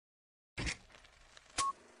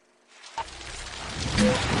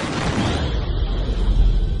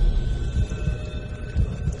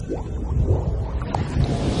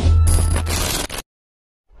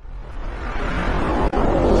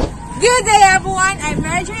Good day, everyone. I'm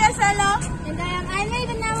Joy Acelo. And I am Anmae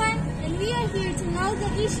Banawan, and we are here to know the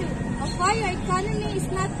issue of why our economy is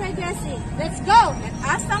not progressing. Let's go and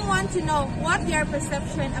ask someone to know what their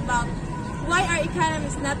perception about why our economy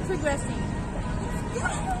is not progressing.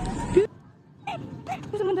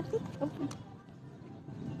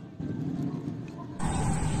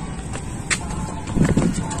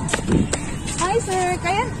 Hi, sir.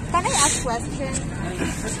 Can I ask questions?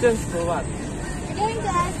 Questions for what? We're going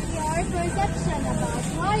to ask your perception about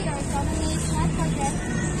why our economy is not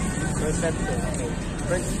progressing. Perception,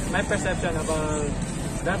 okay. My perception about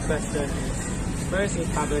that question is, first is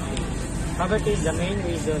poverty. Poverty is the main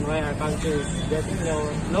reason why our country is getting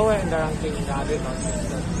lower in the ranking in the other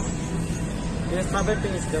countries. Yes, poverty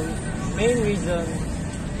is the main reason.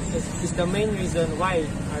 Is the main reason why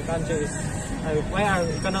our country is, why our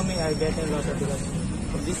economy are getting lower because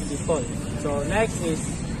of these people. So next is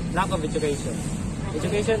lack of education.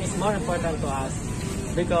 Education is more important to us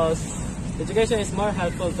because education is more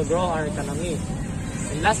helpful to grow our economy.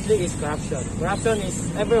 And lastly is corruption. Corruption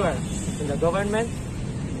is everywhere, in the government,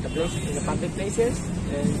 in the public places,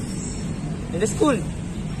 and in the school.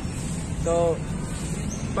 So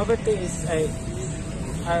poverty is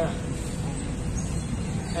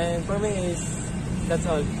and for me is that's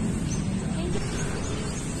all.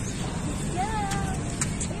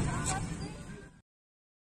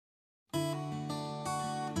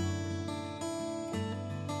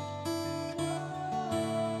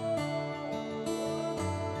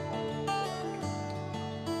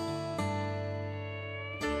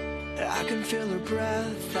 I can feel her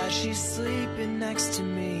breath as she's sleeping next to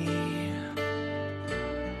me,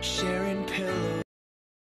 sharing pillows.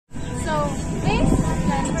 So, based on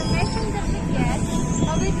the information that we get,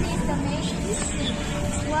 poverty is the main issue.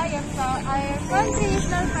 That's why our country is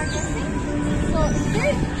not progressing. So, is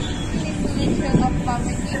there any solution of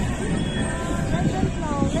poverty? I don't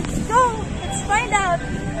know. Let's go. Let's find out.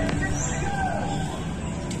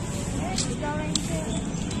 Where's he going to?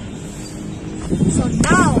 So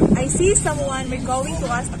now, I see someone we're going to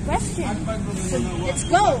ask a question. So let's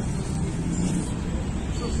go.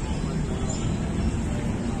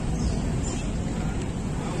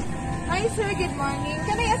 Hi sir, good morning.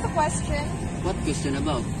 Can I ask a question? What question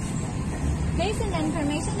about? Based on the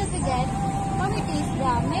information that we get, poverty is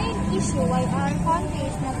the main issue why our country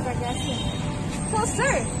is not progressing. So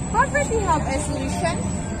sir, poverty have a solution?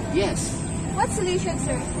 Yes. What solution,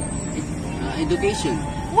 sir? Education.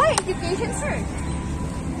 Why education, sir?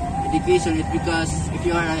 Education is because if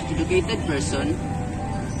you are an educated person,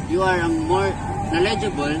 you are more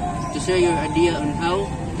knowledgeable to share your idea on how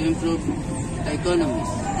to improve the economy.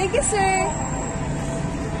 Thank you, sir.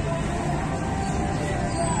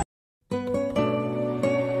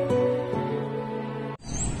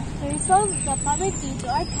 To resolve the poverty to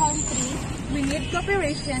our country, We need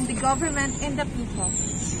cooperation, the government, and the people.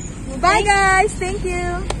 Bye, guys. Thank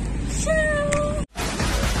you. Ciao.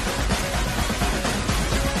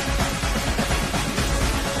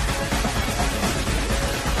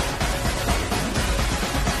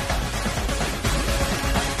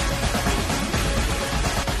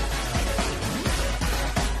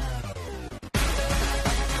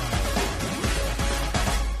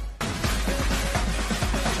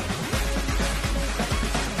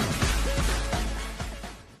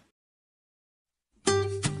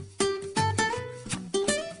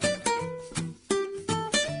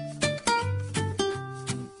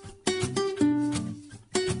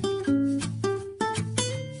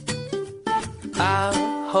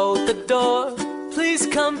 I'll hold the door, please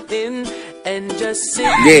come in and just sit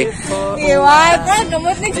Jade. here for a Iwan, while.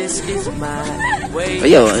 gamot na. This is my way.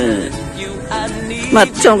 Ayaw, You, I need Mat,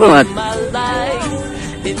 you saan ka, Mat? in my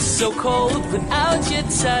life. It's so cold without your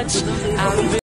touch.